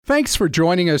Thanks for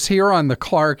joining us here on the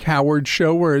Clark Howard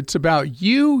Show, where it's about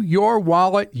you, your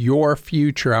wallet, your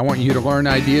future. I want you to learn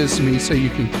ideas from me so you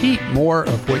can keep more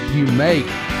of what you make.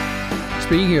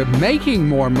 Speaking of making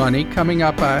more money, coming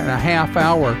up in a half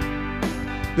hour,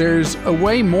 there's a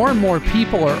way more and more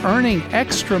people are earning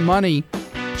extra money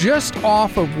just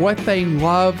off of what they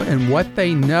love and what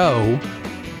they know.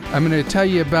 I'm going to tell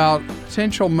you about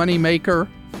potential moneymaker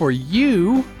for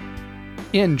you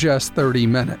in just 30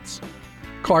 minutes.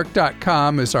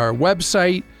 Clark.com is our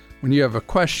website. When you have a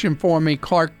question for me,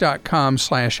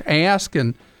 clark.com/ask.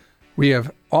 And we have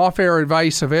off-air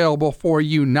advice available for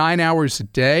you 9 hours a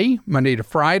day, Monday to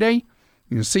Friday.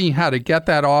 You can see how to get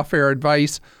that off-air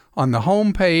advice on the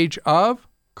homepage of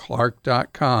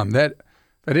clark.com. That,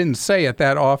 if I didn't say it,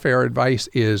 that off-air advice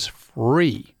is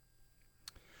free.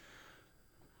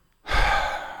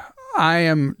 I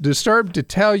am disturbed to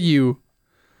tell you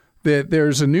that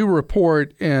there's a new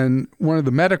report in one of the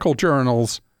medical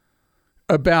journals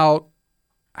about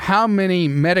how many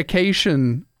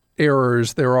medication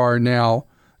errors there are now,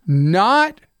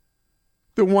 not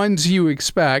the ones you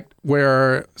expect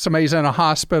where somebody's in a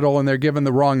hospital and they're given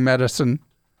the wrong medicine.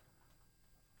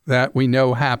 That we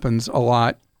know happens a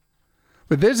lot.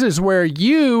 But this is where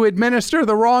you administer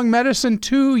the wrong medicine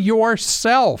to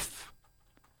yourself.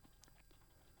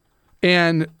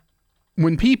 And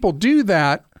when people do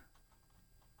that,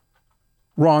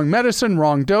 wrong medicine,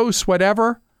 wrong dose,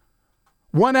 whatever,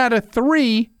 1 out of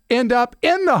 3 end up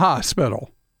in the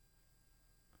hospital.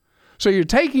 So you're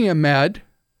taking a med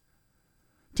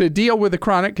to deal with a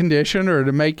chronic condition or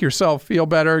to make yourself feel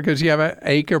better because you have an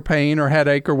ache or pain or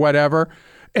headache or whatever.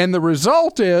 And the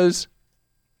result is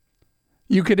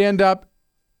you could end up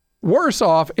worse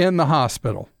off in the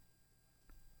hospital.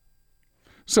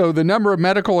 So the number of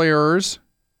medical errors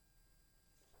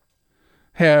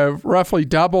have roughly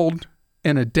doubled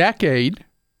in a decade,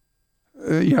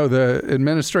 the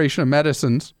administration of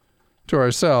medicines to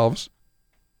ourselves.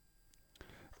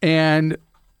 And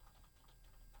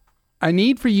I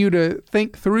need for you to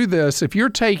think through this. If you're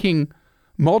taking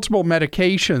multiple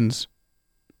medications,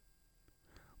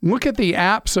 look at the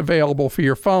apps available for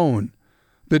your phone,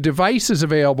 the devices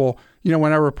available.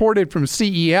 When I reported from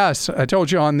CES, I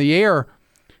told you on the air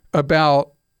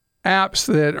about apps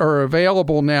that are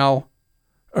available now,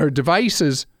 or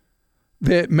devices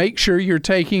that make sure you're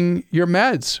taking your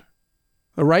meds,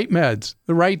 the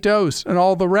right dose, and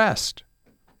all the rest.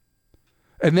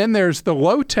 And then there's the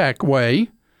low-tech way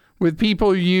with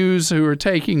people who are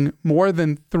taking more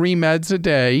than 3 meds a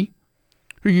day,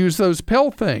 who use those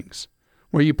pill things,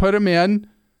 where you put them in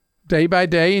day by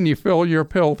day and you fill your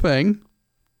pill thing.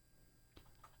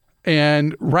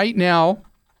 And right now,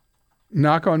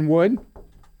 knock on wood,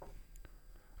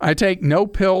 I take no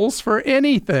pills for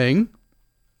anything.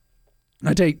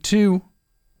 I take 2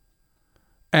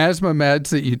 asthma meds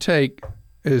that you take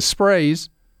as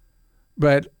sprays,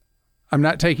 but I'm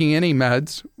not taking any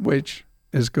meds, which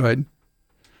is good.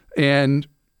 And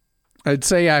I'd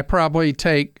say I probably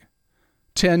take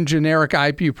 10 generic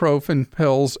ibuprofen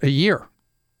pills a year.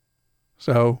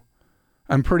 So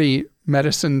I'm pretty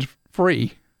medicine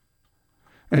free.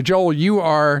 And Joel, you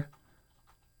are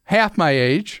half my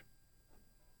age.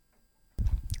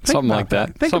 Something like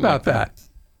that. Think about that.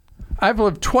 I've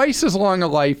lived twice as long a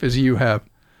life as you have.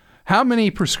 How many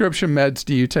prescription meds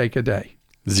do you take a day?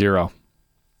 0.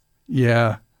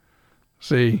 Yeah.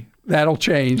 See, that'll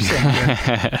change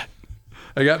someday.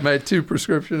 I got my 2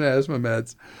 prescription asthma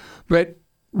meds. But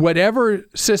whatever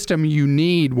system you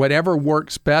need, whatever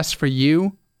works best for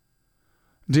you,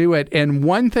 do it. And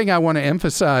one thing I want to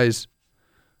emphasize,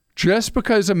 just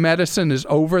because a medicine is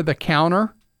over the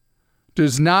counter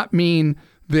does not mean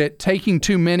that taking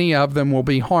too many of them will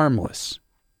be harmless.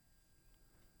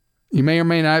 You may or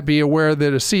may not be aware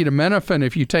that acetaminophen,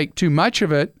 if you take too much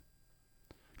of it,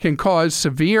 can cause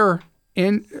severe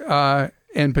and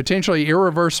potentially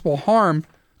irreversible harm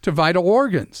to vital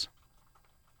organs.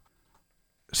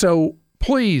 So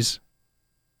please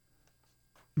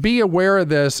be aware of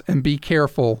this and be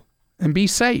careful and be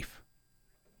safe.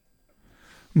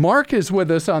 Mark is with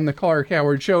us on the Clark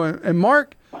Howard Show. And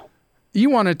Mark, you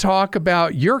want to talk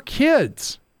about your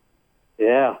kids.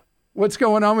 Yeah. What's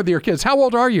going on with your kids? How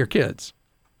old are your kids?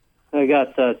 I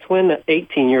got twin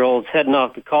 18-year-olds heading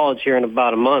off to college here in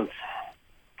about a month.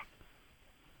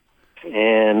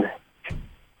 And,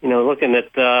 looking at...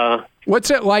 What's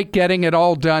it like getting it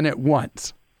all done at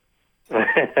once?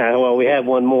 Well, we have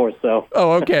one more, so...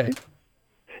 Oh, okay.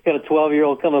 Got a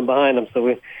 12-year-old coming behind them, so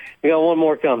we got one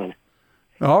more coming.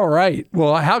 All right.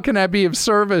 Well, how can I be of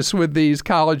service with these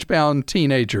college-bound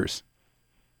teenagers?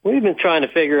 We've been trying to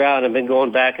figure out and been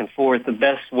going back and forth the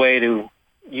best way to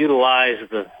utilize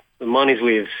the monies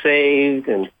we have saved,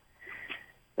 and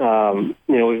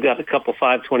we've got a couple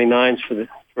 529s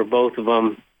for both of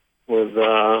them, with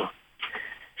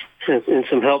and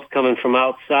some help coming from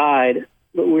outside.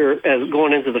 But as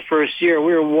going into the first year,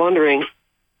 we were wondering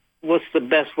what's the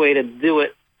best way to do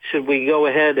it. Should we go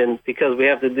ahead and, because we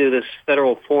have to do this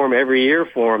federal form every year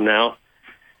for them now,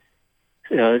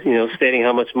 stating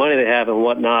how much money they have and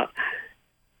whatnot.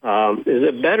 Is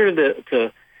it better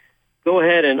to go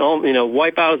ahead and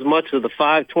wipe out as much of the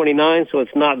 529 so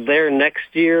it's not there next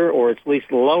year, or it's at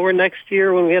least lower next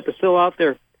year when we have to fill out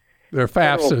their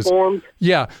FAFSAs forms?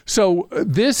 Yeah. So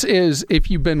this is,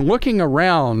 if you've been looking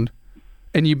around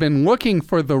and you've been looking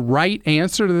for the right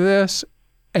answer to this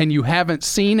and you haven't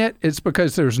seen it, it's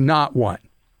because there's not one.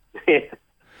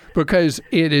 Because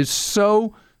it is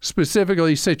so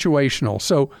specifically situational.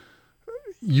 So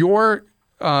your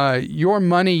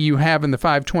money you have in the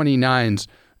 529s,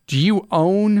 do you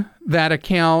own that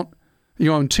account?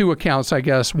 You own two accounts, I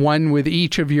guess, one with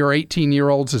each of your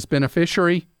 18-year-olds as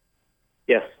beneficiary?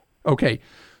 Yes. Okay.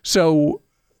 So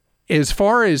as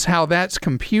far as how that's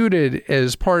computed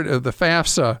as part of the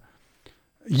FAFSA,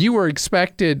 you are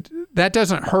expected, that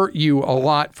doesn't hurt you a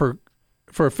lot for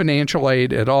financial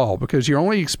aid at all, because you're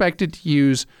only expected to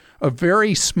use a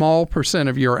very small percent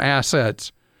of your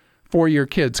assets for your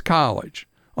kids' college.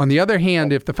 On the other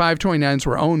hand, if the 529s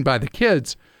were owned by the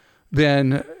kids,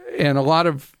 then in a lot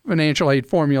of financial aid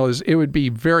formulas, it would be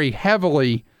very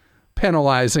heavily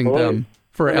penalizing them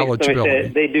for eligibility.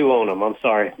 They do own them. I'm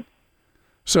sorry.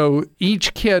 So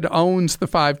each kid owns the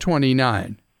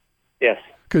 529. Yes.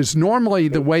 Because normally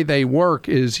the way they work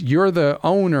is you're the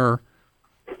owner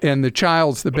and the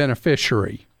child's the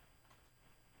beneficiary.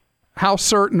 How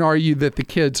certain are you that the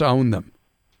kids own them?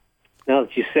 Now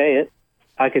that you say it,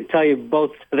 I could tell you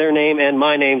both their name and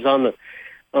my name's on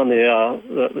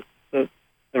the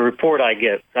report I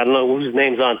get. I don't know whose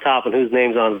name's on top and whose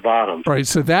name's on the bottom. Right.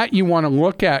 So that you want to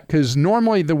look at, because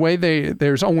normally the way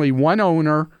there's only one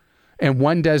owner and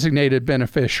one designated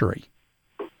beneficiary.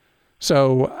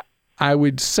 So I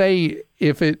would say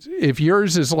if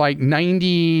yours is like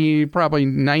 90, probably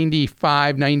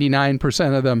 95,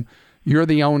 99% of them, you're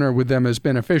the owner with them as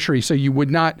beneficiary. So you would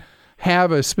not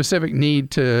have a specific need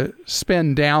to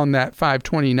spend down that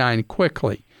 529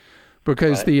 quickly,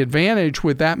 because right. The advantage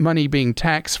with that money being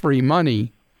tax-free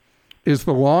money is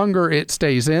the longer it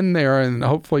stays in there and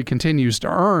hopefully continues to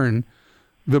earn,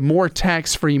 the more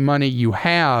tax-free money you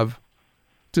have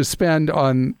to spend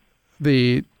on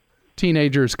the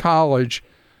teenager's college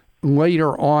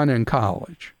later on in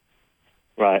college.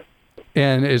 Right.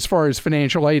 And as far as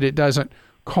financial aid, it doesn't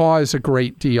cause a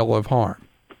great deal of harm.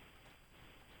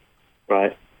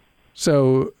 Right.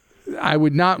 So I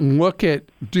would not look at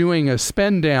doing a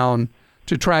spend down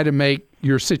to try to make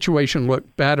your situation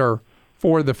look better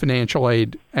for the financial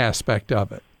aid aspect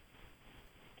of it.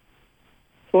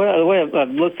 Well, the way I've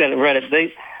looked at it and read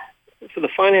it, for the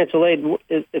financial aid,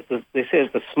 they say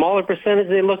it's a smaller percentage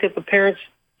they look at the parents'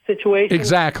 situation?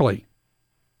 Exactly.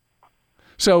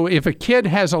 So if a kid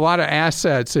has a lot of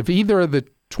assets, if either of the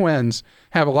twins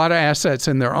have a lot of assets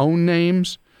in their own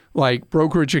names, like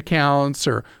brokerage accounts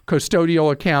or custodial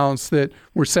accounts that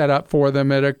were set up for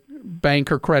them at a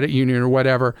bank or credit union or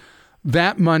whatever,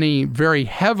 that money very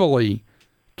heavily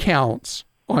counts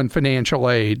on financial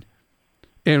aid,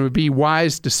 and it would be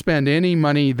wise to spend any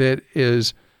money that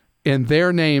is in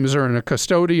their names or in a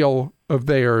custodial of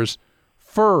theirs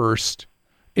first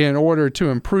in order to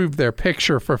improve their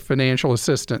picture for financial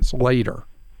assistance later.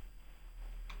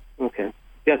 Okay.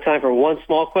 You got time for one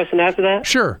small question after that?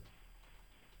 Sure.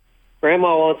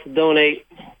 Grandma wants to donate,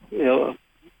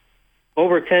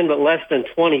 over 10 but less than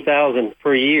 20,000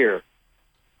 per year.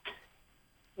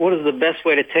 What is the best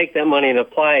way to take that money and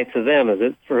apply it to them? Is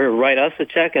it for her to write us a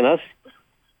check and us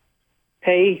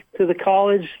pay to the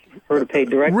college, or to pay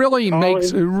directly? Really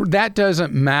that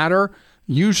doesn't matter.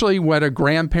 Usually what a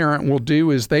grandparent will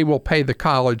do is they will pay the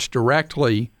college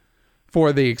directly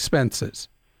for the expenses.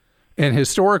 And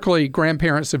historically,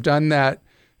 grandparents have done that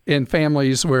in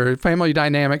families where family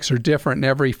dynamics are different in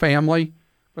every family.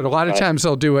 But a lot of times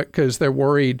they'll do it because they're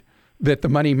worried that the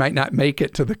money might not make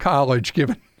it to the college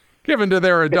given to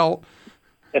their adult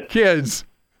kids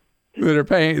that are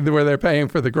paying, where they're paying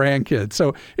for the grandkids.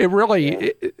 So it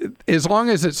really, as long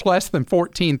as it's less than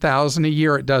 $14,000 a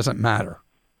year, it doesn't matter.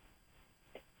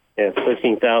 Yeah,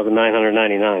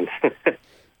 $13,999.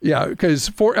 Yeah, because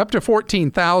for up to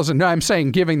 $14,000, no, I'm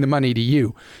saying giving the money to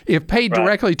you. If paid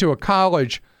directly to a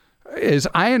college, as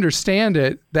I understand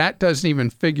it, that doesn't even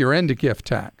figure into gift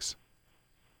tax.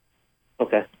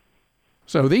 Okay.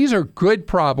 So these are good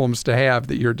problems to have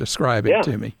that you're describing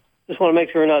to me. just want to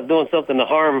make sure we're not doing something to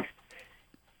harm,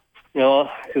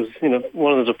 because,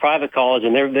 one of them's a private college,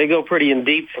 and they go pretty in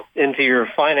deep into your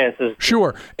finances.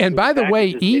 Sure. And by the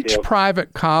way, each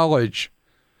private college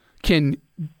can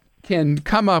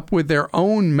come up with their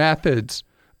own methods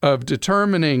of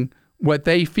determining what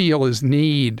they feel is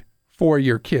need for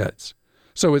your kids.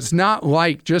 So it's not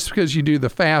like just because you do the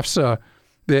FAFSA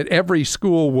that every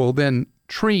school will then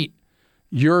treat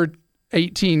your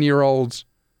 18-year-old's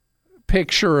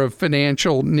picture of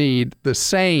financial need the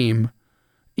same.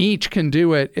 Each can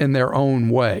do it in their own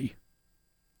way.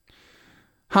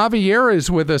 Javier is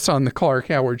with us on the Clark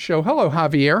Howard Show. Hello,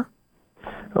 Javier.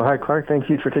 Oh, hi, Clark. Thank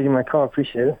you for taking my call.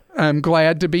 Appreciate it. I'm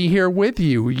glad to be here with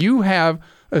you. You have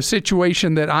a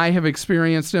situation that I have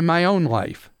experienced in my own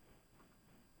life.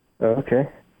 Oh, okay.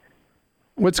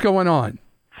 What's going on?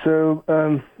 So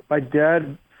my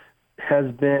dad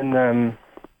has been trying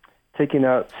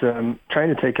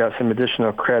to take out some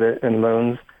additional credit and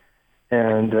loans,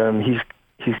 and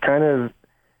he's kind of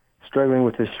struggling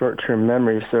with his short-term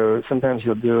memory. So sometimes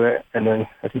he'll do it, and then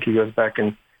I think he goes back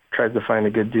and tries to find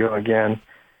a good deal again.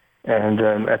 And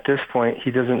at this point,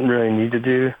 he doesn't really need to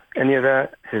do any of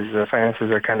that. His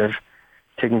finances are kind of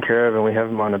taken care of, and we have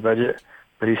him on a budget.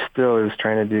 But he still is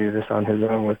trying to do this on his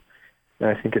own. And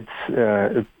I think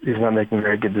he's not making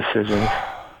very good decisions.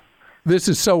 This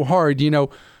is so hard.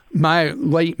 My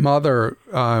late mother,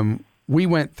 we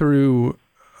went through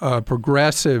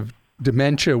progressive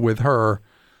dementia with her,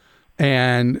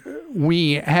 and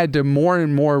we had to more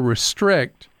and more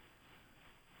restrict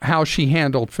how she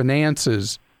handled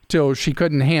finances till she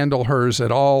couldn't handle hers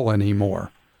at all anymore.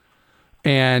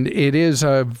 And it is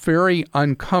a very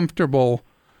uncomfortable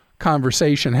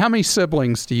conversation. How many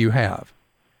siblings do you have?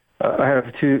 I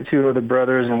have two other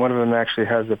brothers, and one of them actually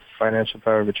has the financial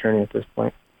power of attorney at this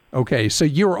point. Okay, so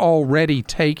you're already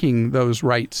taking those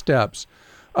right steps.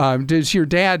 Does your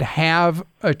dad have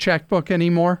a checkbook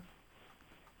anymore?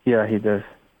 Yeah, he does.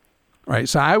 All right,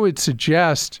 so I would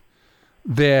suggest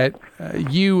that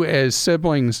you as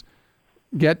siblings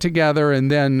get together, and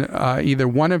then either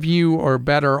one of you, or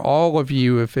better, all of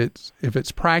you, if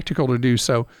it's practical to do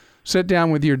so, sit down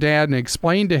with your dad and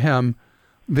explain to him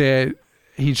that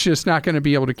he's just not going to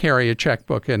be able to carry a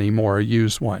checkbook anymore, or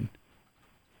use one.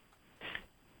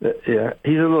 Yeah,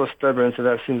 he's a little stubborn, so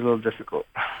that seems a little difficult.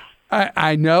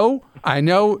 I know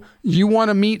you want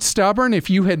to meet stubborn. If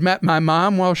you had met my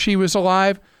mom while she was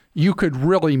alive, you could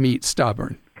really meet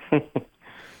stubborn.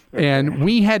 And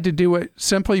we had to do it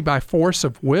simply by force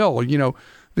of will.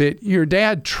 That your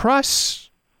dad trusts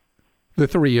the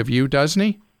three of you, doesn't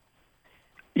he?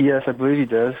 Yes, I believe he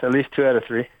does. At least 2 out of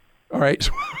 3. All right.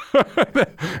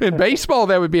 In baseball,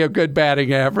 that would be a good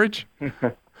batting average.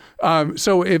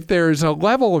 So if there's a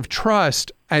level of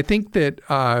trust, I think that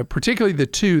particularly the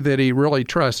two that he really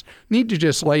trusts need to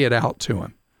just lay it out to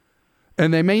him.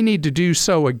 And they may need to do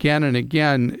so again and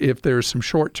again if there's some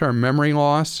short-term memory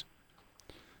loss.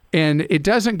 And it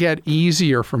doesn't get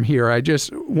easier from here. I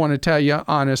just want to tell you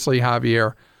honestly,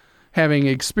 Javier, having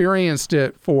experienced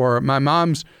it for my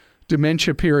mom's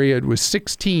dementia period was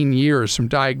 16 years from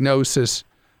diagnosis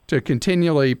to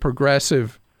continually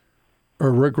progressive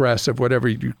or regressive, whatever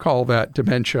you call that,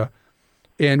 dementia.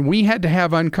 And we had to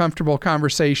have uncomfortable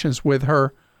conversations with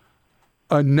her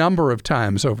a number of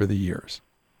times over the years.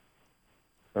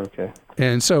 Okay.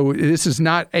 And so this is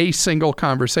not a single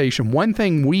conversation. One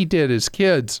thing we did as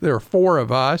kids, there are 4 of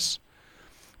us,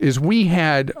 is we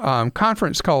had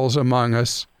conference calls among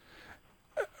us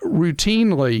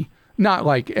routinely, not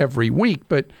like every week,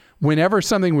 but whenever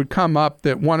something would come up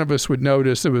that one of us would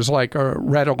notice, it was like a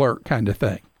red alert kind of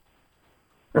thing,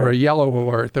 or a yellow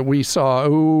alert that we saw,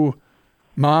 ooh,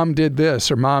 mom did this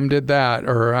or mom did that,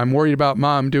 or I'm worried about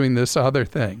mom doing this other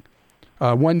thing.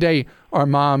 One day our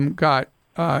mom got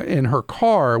in her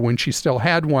car when she still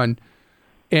had one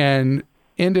and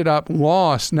ended up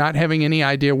lost, not having any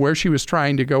idea where she was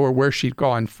trying to go or where she'd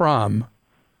gone from.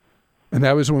 And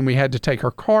that was when we had to take her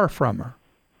car from her.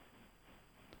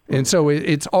 And so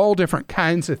it's all different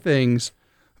kinds of things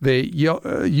that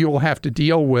you'll have to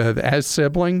deal with as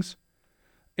siblings.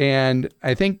 And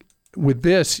I think with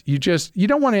this, you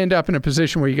don't want to end up in a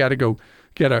position where you got to go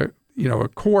get a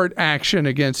court action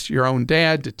against your own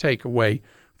dad to take away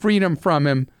freedom from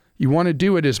him. You want to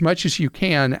do it as much as you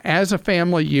can as a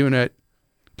family unit,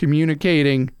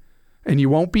 communicating, and you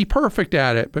won't be perfect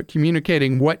at it, but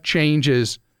communicating what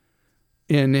changes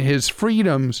in his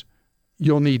freedoms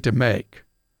you'll need to make.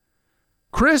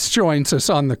 Chris joins us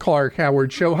on the Clark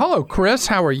Howard Show. Hello, Chris.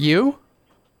 How are you?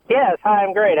 Yes, hi,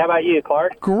 I'm great. How about you,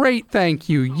 Clark? Great, thank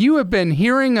you. You have been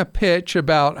hearing a pitch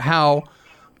about how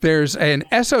there's an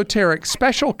esoteric,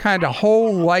 special kind of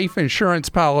whole life insurance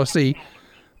policy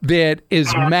that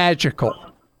is magical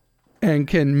and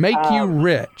can make you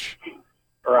rich.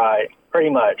 Right, pretty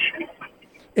much.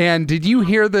 And did you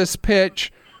hear this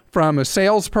pitch from a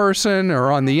salesperson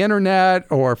or on the internet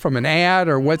or from an ad,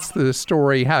 or what's the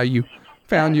story, how you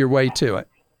found your way to it?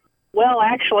 Well,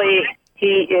 actually,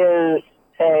 he is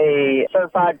a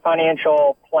certified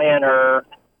financial planner,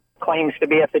 claims to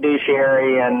be a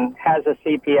fiduciary, and has a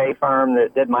CPA firm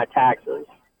that did my taxes.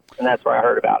 And that's where I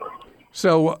heard about it.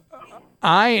 So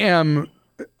I am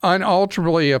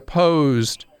unalterably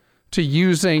opposed to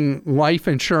using life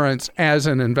insurance as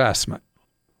an investment.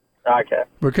 Okay.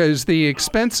 Because the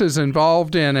expenses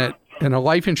involved in it, in a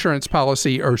life insurance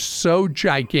policy, are so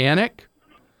gigantic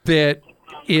that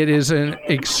it is an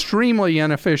extremely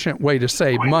inefficient way to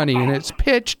save money. And it's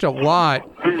pitched a lot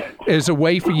as a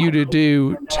way for you to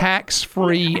do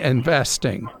tax-free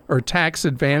investing or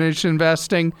tax-advantaged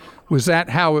investing. Was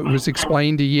that how it was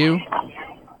explained to you?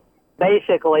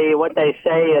 Basically, what they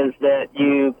say is that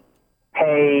you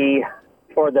pay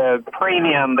for the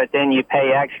premium, but then you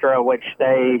pay extra, which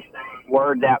they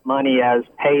word that money as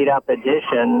paid-up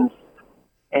additions,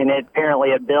 and apparently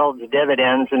it builds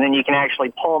dividends, and then you can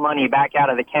actually pull money back out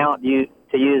of the account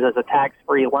to use as a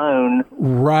tax-free loan.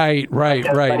 Right.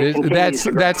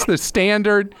 That's the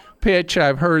standard pitch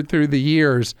I've heard through the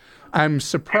years. I'm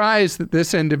surprised that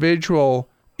this individual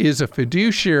is a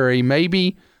fiduciary.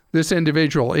 Maybe this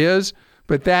individual is,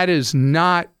 but that is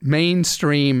not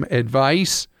mainstream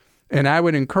advice. And I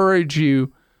would encourage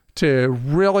you to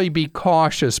really be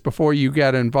cautious before you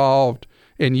get involved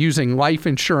in using life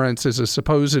insurance as a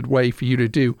supposed way for you to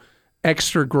do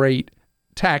extra great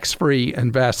tax-free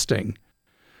investing.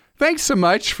 Thanks so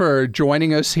much for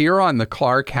joining us here on the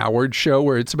Clark Howard Show,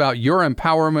 where it's about your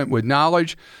empowerment with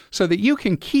knowledge so that you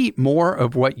can keep more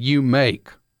of what you make.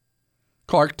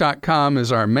 Clark.com is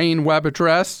our main web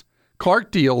address.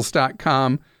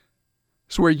 ClarkDeals.com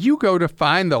is where you go to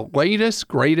find the latest,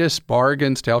 greatest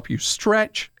bargains to help you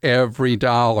stretch every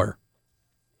dollar.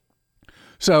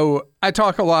 So I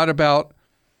talk a lot about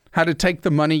how to take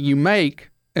the money you make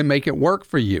and make it work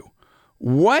for you.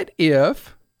 What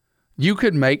if you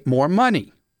could make more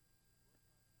money?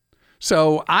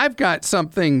 So I've got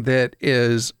something that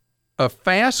is a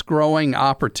fast-growing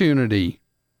opportunity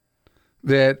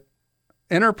that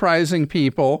enterprising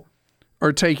people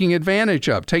are taking advantage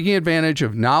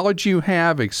of knowledge you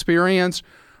have, experience,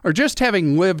 or just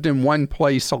having lived in one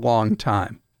place a long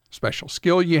time, special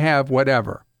skill you have,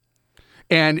 whatever.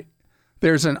 And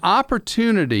there's an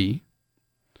opportunity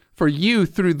for you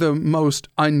through the most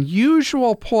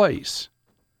unusual place,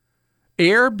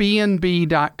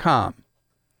 Airbnb.com.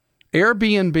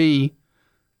 Airbnb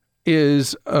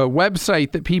is a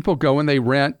website that people go and they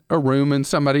rent a room in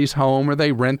somebody's home, or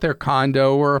they rent their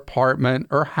condo or apartment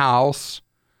or house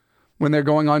when they're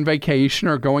going on vacation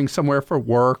or going somewhere for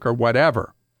work or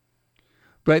whatever.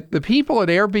 But the people at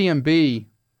Airbnb,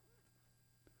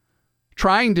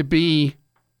 trying to be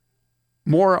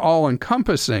more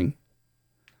all-encompassing,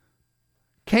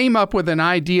 came up with an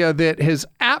idea that has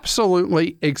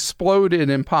absolutely exploded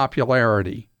in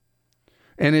popularity.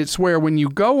 And it's where when you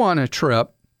go on a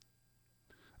trip,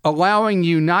 allowing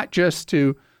you not just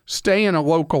to stay in a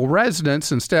local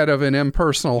residence instead of an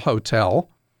impersonal hotel,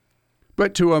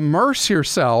 but to immerse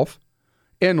yourself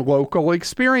in local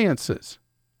experiences.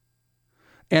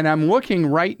 And I'm looking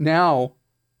right now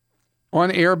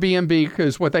on Airbnb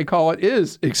because what they call it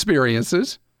is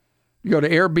experiences. You go to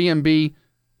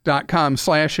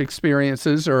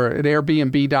airbnb.com/experiences, or at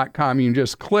airbnb.com, you can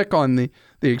just click on the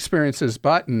experiences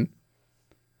button.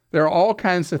 There are all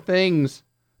kinds of things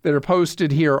that are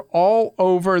posted here all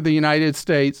over the United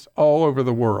States, all over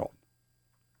the world.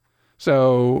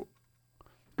 So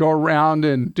go around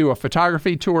and do a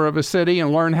photography tour of a city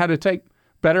and learn how to take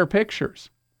better pictures.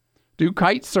 Do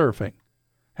kite surfing.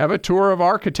 Have a tour of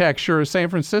architecture of San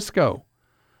Francisco.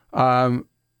 Go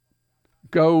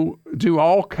do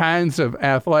all kinds of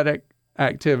athletic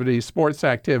activities, sports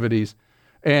activities.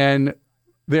 And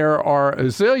there are a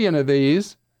zillion of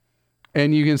these.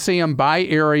 And you can see them by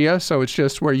area, so it's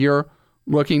just where you're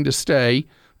looking to stay.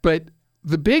 But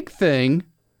the big thing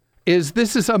is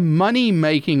this is a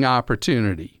money-making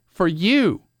opportunity for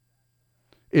you.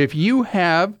 If you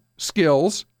have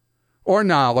skills or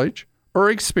knowledge or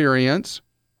experience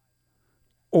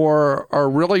or are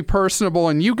really personable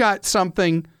and you got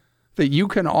something that you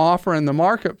can offer in the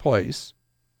marketplace,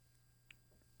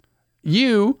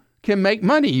 you can make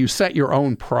money. You set your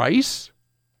own price.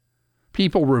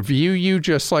 People review you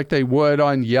just like they would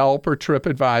on Yelp or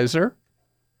TripAdvisor.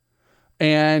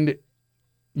 And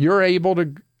you're able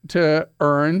to to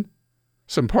earn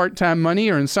some part-time money,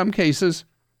 or in some cases,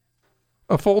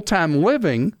 a full-time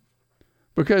living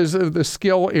because of the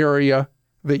skill area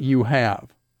that you have.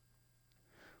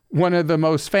 One of the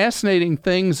most fascinating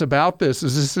things about this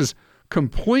is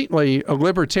completely a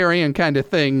libertarian kind of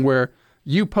thing where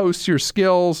you post your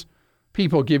skills,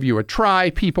 people give you a try,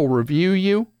 people review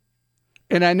you.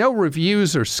 And I know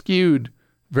reviews are skewed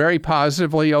very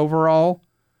positively overall,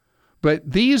 but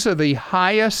these are the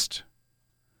highest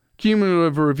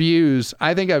cumulative reviews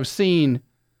I think I've seen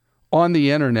on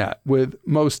the internet, with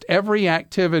most every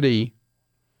activity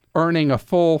earning a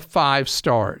full 5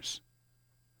 stars.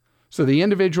 So the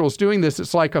individuals doing this,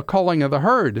 it's like a culling of the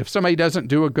herd. If somebody doesn't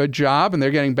do a good job and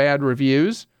they're getting bad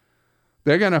reviews,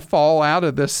 they're going to fall out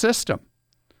of this system.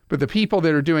 But the people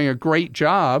that are doing a great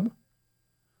job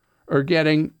are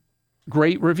getting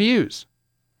great reviews.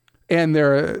 And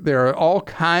there are all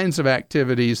kinds of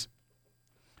activities.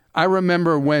 I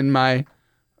remember when my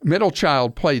middle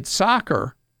child played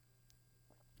soccer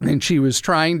and she was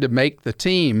trying to make the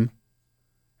team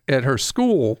at her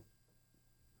school,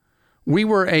 we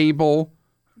were able,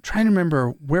 I'm trying to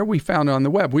remember where we found it on the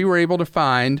web, we were able to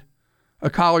find a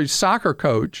college soccer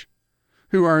coach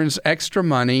who earns extra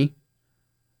money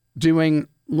doing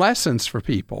lessons for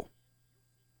people.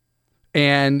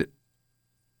 And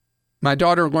my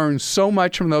daughter learned so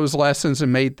much from those lessons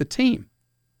and made the team.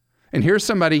 And here's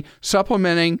somebody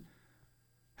supplementing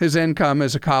his income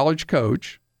as a college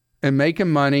coach and making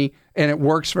money, and it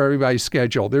works for everybody's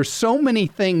schedule. There's so many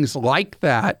things like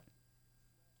that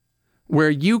where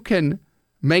you can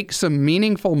make some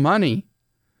meaningful money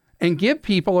and give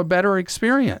people a better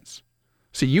experience.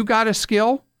 So you got a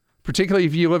skill, particularly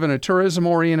if you live in a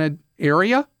tourism-oriented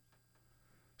area.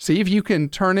 See if you can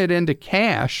turn it into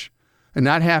cash and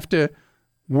not have to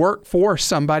work for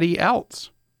somebody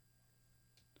else.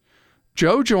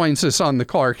 Joe joins us on the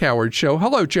Clark Howard Show.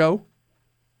 Hello, Joe.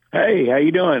 Hey, how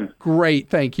you doing? Great,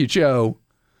 thank you, Joe.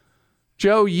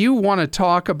 Joe, you want to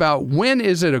talk about when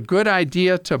is it a good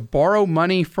idea to borrow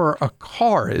money for a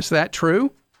car? Is that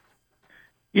true?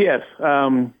 Yes.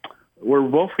 We're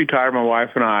both retired, my wife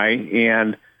and I,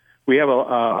 and we have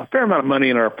a fair amount of money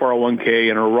in our 401k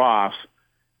and our Roths,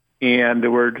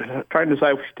 and we're trying to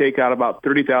decide if we should take out about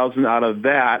 $30,000 out of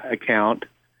that account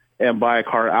and buy a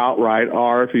car outright,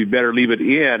 or if we better leave it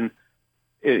in.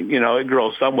 It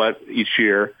grows somewhat each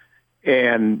year,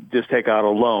 and just take out a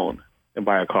loan and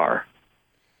buy a car.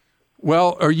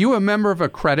 Well, are you a member of a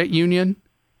credit union?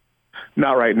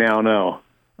 Not right now, no.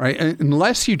 Right.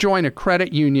 Unless you join a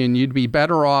credit union, you'd be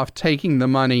better off taking the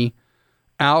money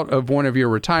out of one of your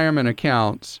retirement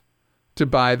accounts to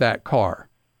buy that car.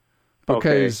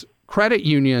 Because credit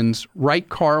unions write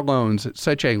car loans at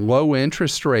such a low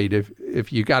interest rate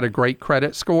if you got a great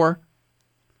credit score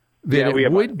that we it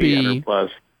have would like be...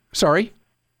 plus. Sorry?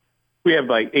 We have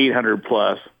like 800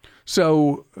 plus.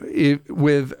 So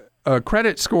with a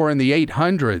credit score in the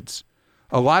 800s,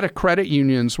 a lot of credit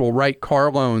unions will write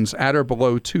car loans at or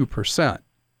below 2%.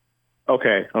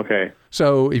 Okay.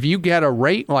 So if you get a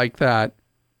rate like that,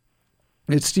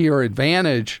 it's to your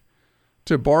advantage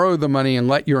to borrow the money and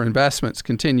let your investments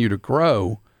continue to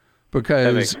grow,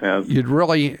 because you'd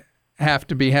really have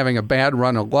to be having a bad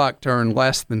run of luck to earn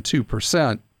less than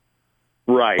 2%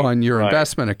 on your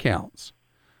investment accounts.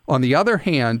 On the other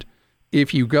hand,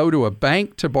 if you go to a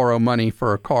bank to borrow money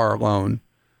for a car loan,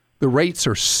 the rates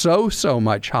are so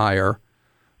much higher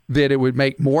that it would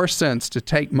make more sense to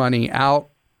take money out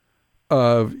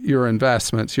of your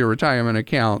investments, your retirement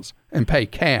accounts, and pay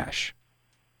cash.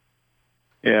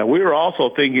 Yeah, we were also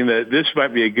thinking that this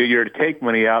might be a good year to take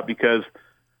money out, because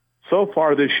so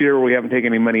far this year we haven't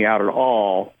taken any money out at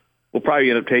all. We'll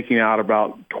probably end up taking out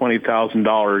about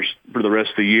 $20,000 for the rest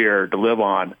of the year to live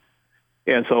on.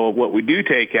 And so what we do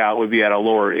take out would be at a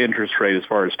lower interest rate as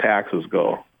far as taxes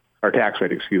go. Or tax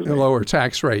rate, excuse me. A lower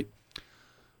tax rate.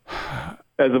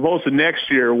 As opposed to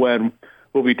next year when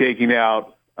we'll be taking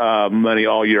out money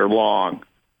all year long.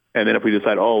 And then if we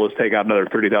decide, let's take out another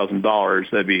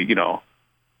 $30,000, that'd be,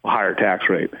 a higher tax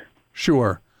rate.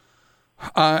 Sure.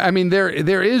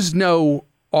 There is no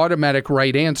automatic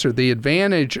right answer. The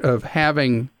advantage of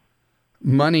having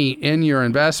money in your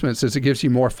investments is it gives you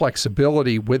more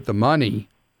flexibility with the money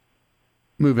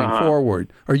moving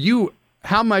forward.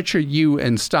 How much are you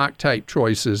in stock type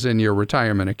choices in your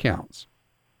retirement accounts?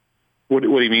 What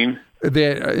do you mean?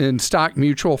 In stock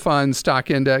mutual funds, stock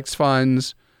index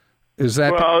funds, is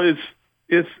that? Well,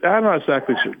 it's I'm not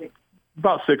exactly sure.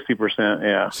 About 60%,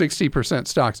 yeah. 60%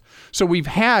 stocks. So we've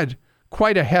had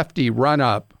quite a hefty run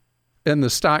up in the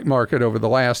stock market over the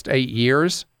last 8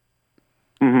 years.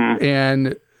 Mm-hmm.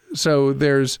 And so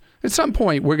there's at some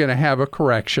point we're going to have a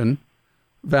correction.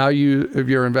 Value of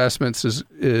your investments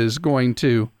is going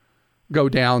to go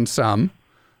down some,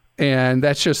 and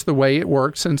that's just the way it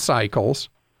works in cycles.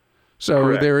 So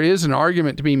Correct. There is an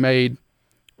argument to be made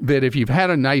that if you've had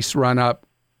a nice run up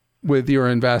with your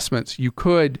investments, you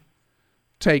could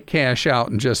take cash out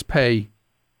and just pay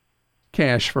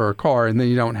cash for a car, and then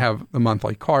you don't have the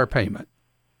monthly car payment.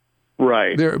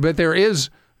 Right. But there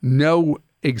is no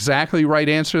exactly right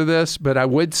answer to this, but I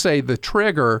would say the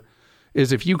trigger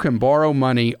is if you can borrow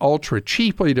money ultra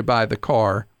cheaply to buy the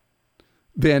car,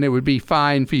 then it would be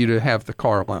fine for you to have the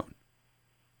car loan.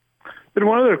 But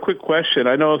one other quick question.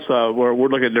 I know we're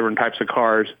looking at different types of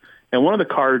cars, and one of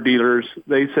the car dealers,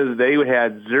 they said they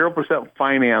had 0%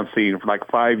 financing for like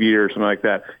 5 years, something like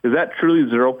that. Is that truly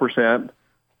 0%?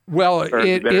 Well,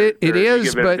 it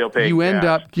is, but you end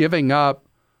up giving up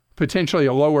potentially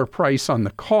a lower price on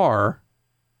the car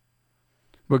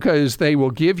because they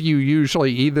will give you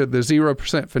usually either the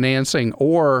 0% financing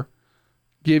or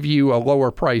give you a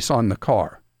lower price on the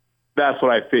car. That's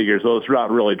what I figured. So it's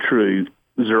not really truly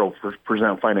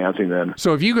 0% financing then.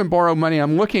 So if you can borrow money,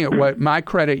 I'm looking at what my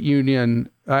credit union,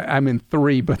 I'm in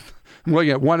 3, but I'm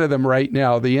looking at one of them right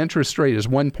now. The interest rate is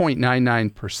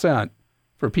 1.99%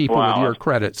 for people with your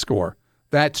credit score.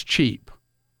 That's cheap.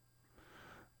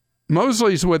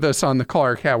 Mosley's with us on the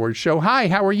Clark Howard Show. Hi,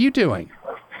 how are you doing?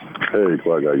 Hey,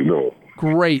 Clark, how you doing?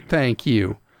 Great, thank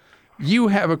you. You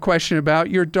have a question about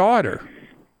your daughter.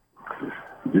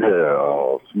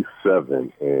 Yeah, she's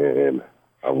 7, and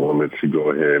I wanted to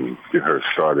go ahead and get her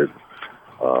started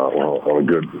on a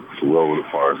good road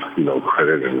as far as,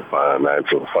 credit and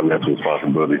financial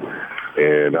responsibility.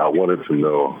 And I wanted to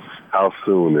know how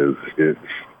soon is it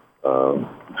to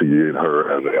get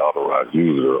her as an authorized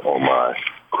user on my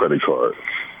credit card.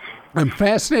 I'm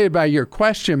fascinated by your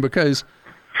question because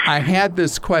I had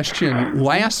this question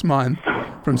last month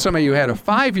from somebody who had a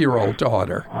 5-year-old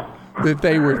daughter that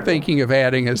they were thinking of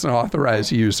adding as an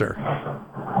authorized user.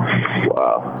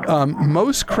 Wow.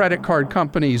 Most credit card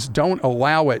companies don't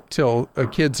allow it till a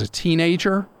kid's a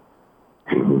teenager.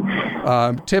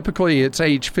 Typically, it's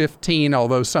age 15,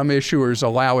 although some issuers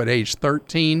allow it age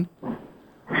 13.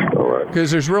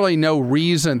 Because there's really no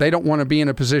reason. They don't want to be in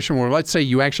a position where, let's say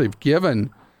you actually have given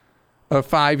a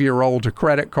 5-year-old a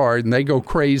credit card and they go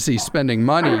crazy spending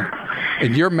money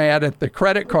and you're mad at the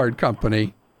credit card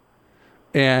company.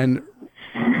 And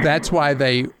that's why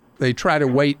they try to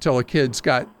wait till a kid's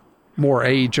got more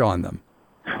age on them.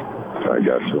 I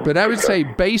got you. But I would say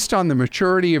based on the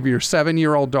maturity of your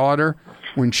 7-year-old daughter,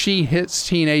 when she hits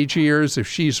teenage years, if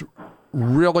she's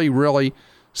really, really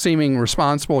seeming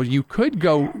responsible, you could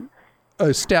go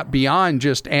a step beyond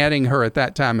just adding her at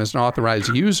that time as an authorized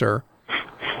user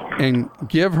and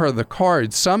give her the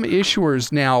card. Some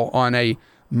issuers now on a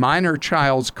minor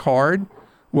child's card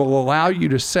will allow you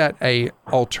to set a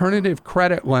alternative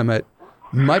credit limit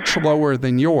much lower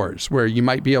than yours, where you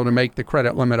might be able to make the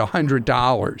credit limit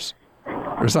 $100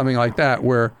 or something like that,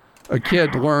 where a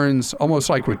kid learns almost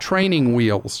like with training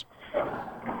wheels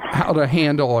how to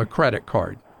handle a credit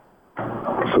card.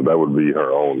 So that would be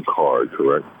her own card,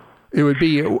 correct? It would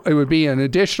be an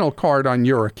additional card on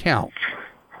your account.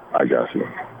 I got you.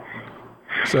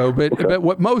 So, but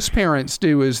what most parents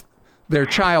do is their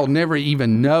child never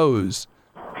even knows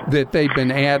that they've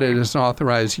been added as an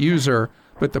authorized user,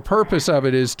 but the purpose of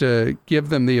it is to give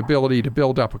them the ability to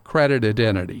build up a credit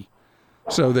identity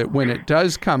so that when it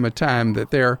does come a time that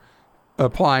they're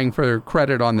applying for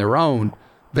credit on their own,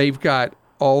 they've got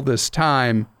all this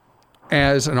time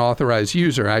as an authorized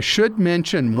user. I should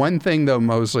mention one thing, though,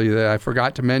 Mosley, that I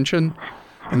forgot to mention,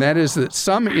 and that is that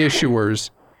some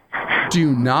issuers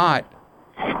do not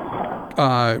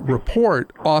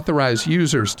report authorized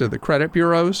users to the credit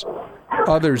bureaus.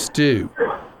 Others do.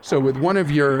 So with one of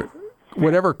your,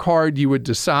 whatever card you would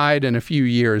decide in a few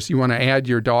years you want to add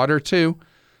your daughter to,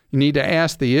 you need to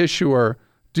ask the issuer,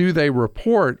 do they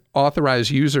report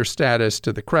authorized user status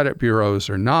to the credit bureaus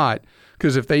or not?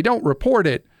 Because if they don't report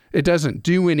it, it doesn't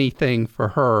do anything for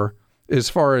her as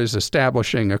far as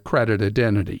establishing a credit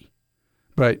identity.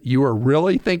 But you are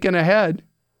really thinking ahead.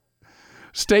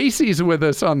 Stacy's with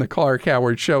us on the Clark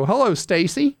Howard Show. Hello,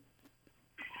 Stacy.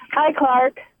 Hi,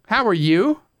 Clark. How are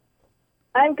you?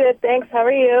 I'm good, thanks. How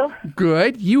are you?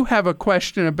 Good. You have a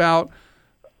question about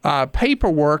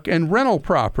paperwork and rental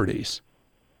properties.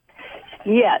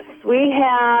 Yes, we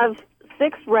have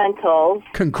 6 rentals.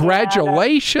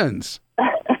 Congratulations.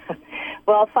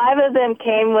 Well, 5 of them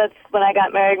came with when I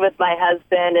got married with my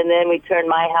husband, and then we turned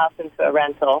my house into a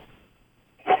rental.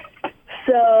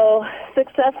 So,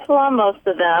 successful on most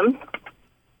of them.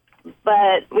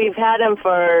 but we've had them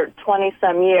for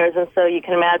 20-some years, and so you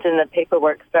can imagine the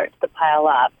paperwork starts to pile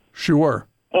up. Sure.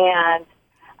 And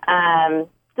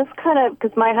just kind of,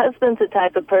 because my husband's the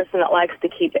type of person that likes to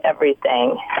keep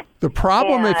everything. The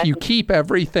problem if you keep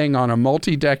everything on a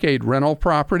multi-decade rental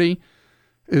property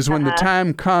is when the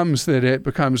time comes that it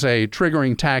becomes a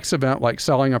triggering tax event like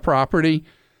selling a property,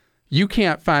 you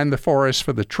can't find the forest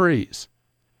for the trees.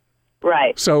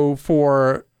 Right. So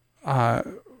for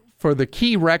the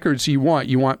key records you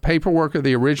want paperwork of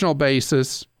the original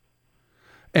basis,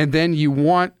 and then you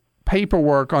want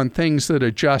paperwork on things that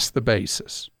adjust the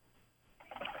basis.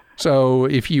 So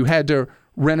if you had to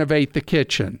renovate the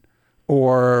kitchen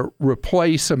or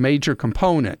replace a major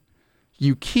component,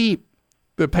 you keep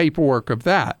the paperwork of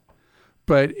that.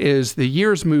 But as the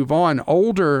years move on,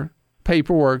 older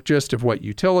paperwork just of what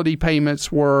utility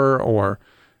payments were or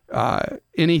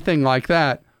anything like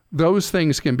that, those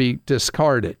things can be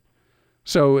discarded.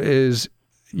 So as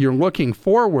you're looking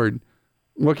forward,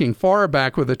 looking far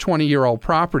back with a 20-year-old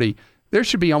property, there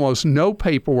should be almost no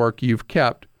paperwork you've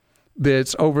kept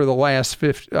that's over the last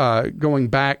going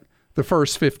back the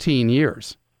first 15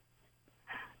 years.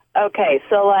 Okay,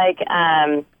 so like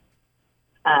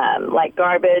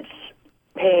garbage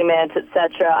payments,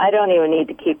 etc. I don't even need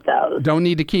to keep those. Don't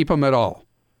need to keep them at all.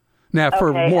 Now,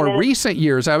 for more recent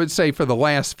years, I would say for the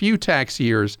last few tax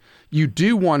years, you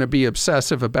do want to be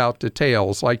obsessive about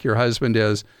details like your husband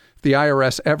is. If the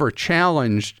IRS ever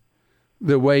challenged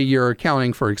the way you're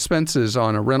accounting for expenses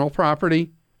on a rental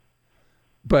property.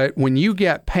 But when you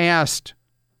get past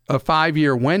a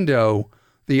 5-year window,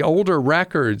 the older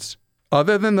records,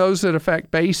 other than those that affect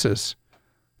basis,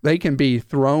 they can be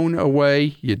thrown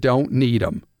away. You don't need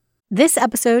them. This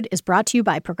episode is brought to you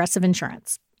by Progressive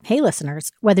Insurance. Hey,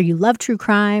 listeners, whether you love true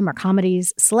crime or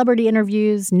comedies, celebrity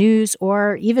interviews, news,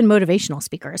 or even motivational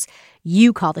speakers,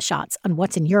 you call the shots on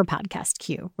what's in your podcast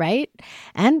queue, right?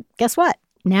 And guess what?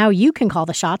 Now you can call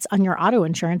the shots on your auto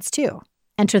insurance, too.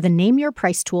 Enter the Name Your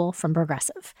Price tool from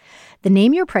Progressive. The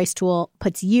Name Your Price tool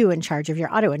puts you in charge of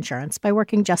your auto insurance by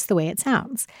working just the way it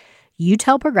sounds. You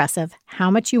tell Progressive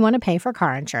how much you want to pay for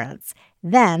car insurance.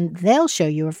 Then they'll show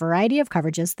you a variety of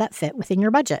coverages that fit within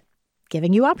your budget,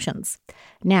 giving you options.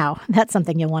 Now, that's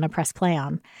something you'll want to press play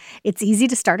on. It's easy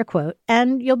to start a quote,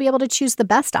 and you'll be able to choose the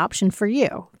best option for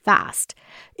you fast.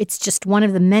 It's just one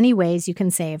of the many ways you can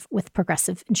save with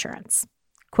Progressive Insurance.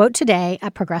 Quote today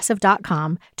at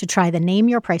Progressive.com to try the Name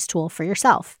Your Price tool for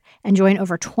yourself and join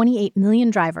over 28 million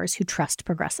drivers who trust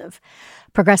Progressive.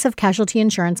 Progressive Casualty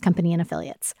Insurance Company and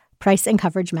Affiliates. Price and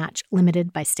coverage match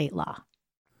limited by state law.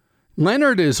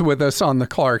 Leonard is with us on the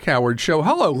Clark Howard Show.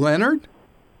 Hello, Leonard.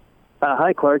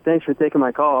 Hi, Clark. Thanks for taking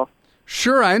my call.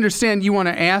 Sure. I understand you want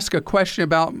to ask a question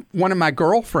about one of my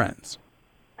girlfriends.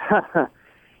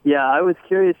 Yeah, I was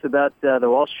curious about the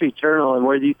Wall Street Journal and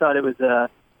whether you thought it was a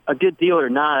good deal or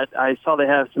not. I saw they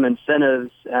have some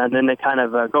incentives, and then they kind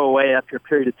of go away after a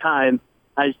period of time.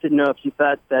 I just didn't know if you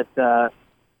thought that the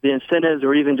incentives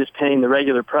or even just paying the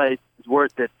regular price is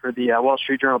worth it for the Wall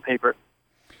Street Journal paper.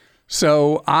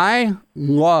 So I'll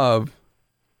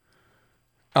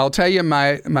tell you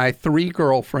my 3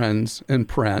 girlfriends in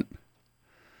print.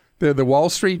 They're the Wall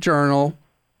Street Journal,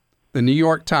 the New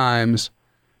York Times,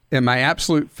 and my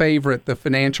absolute favorite, the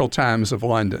Financial Times of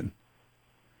London.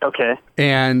 Okay.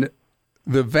 And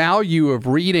the value of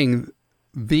reading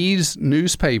these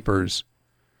newspapers,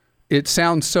 it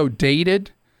sounds so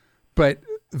dated, but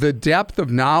the depth of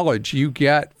knowledge you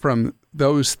get from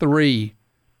those 3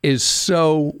 is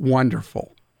so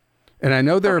wonderful. And I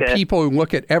know there are people who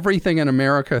look at everything in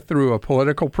America through a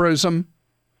political prism,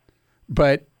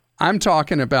 but I'm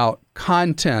talking about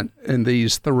content in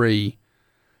these 3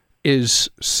 is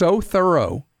so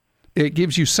thorough. It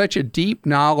gives you such a deep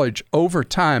knowledge over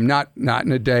time, not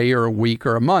in a day or a week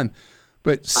or a month,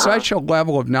 but such a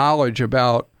level of knowledge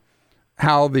about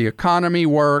how the economy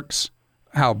works,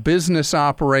 how business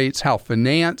operates, how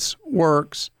finance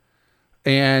works,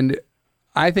 and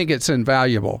I think it's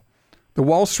invaluable. The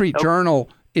Wall Street Journal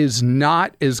is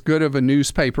not as good of a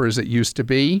newspaper as it used to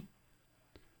be,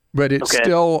 but it's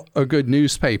still a good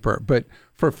newspaper. But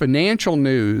for financial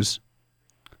news,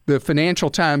 the Financial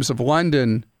Times of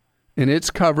London, in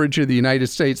its coverage of the United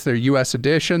States, their U.S.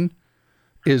 edition,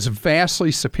 is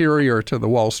vastly superior to the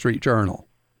Wall Street Journal.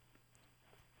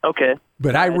 Okay.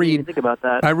 But I didn't even think about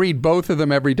that. I read both of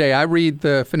them every day. I read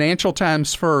the Financial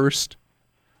Times first.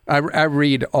 I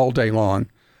read all day long.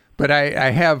 But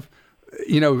I have,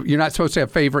 you're not supposed to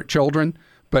have favorite children,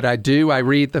 but I do. I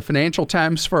read the Financial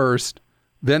Times first,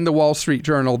 then the Wall Street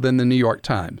Journal, then the New York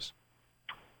Times.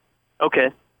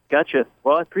 Okay. Gotcha.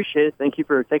 Well, I appreciate it. Thank you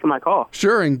for taking my call.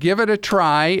 Sure, and give it a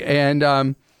try.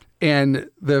 And And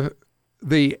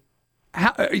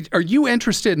how, are you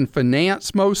interested in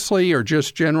finance mostly, or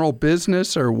just general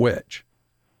business, or which?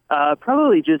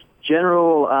 Probably just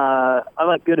general. I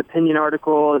like good opinion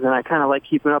articles, and I kind of like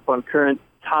keeping up on current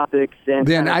topics. And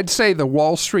then I'd say the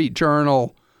Wall Street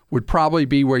Journal would probably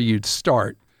be where you'd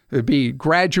start. It'd be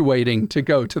graduating to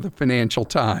go to the Financial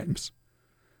Times,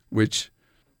 which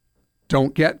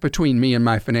don't get between me and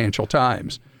my Financial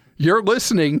Times. You're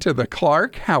listening to The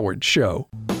Clark Howard Show.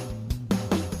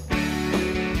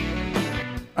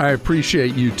 I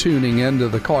appreciate you tuning into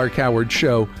The Clark Howard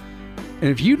Show. And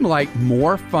if you'd like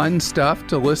more fun stuff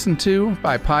to listen to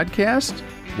by podcast,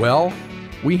 well,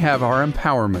 we have our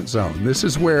Empowerment Zone. This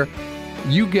is where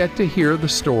you get to hear the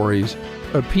stories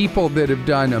of people that have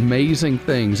done amazing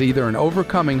things, either in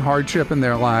overcoming hardship in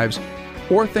their lives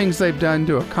or things they've done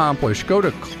to accomplish. Go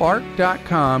to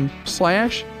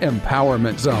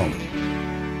clark.com/empowerment zone.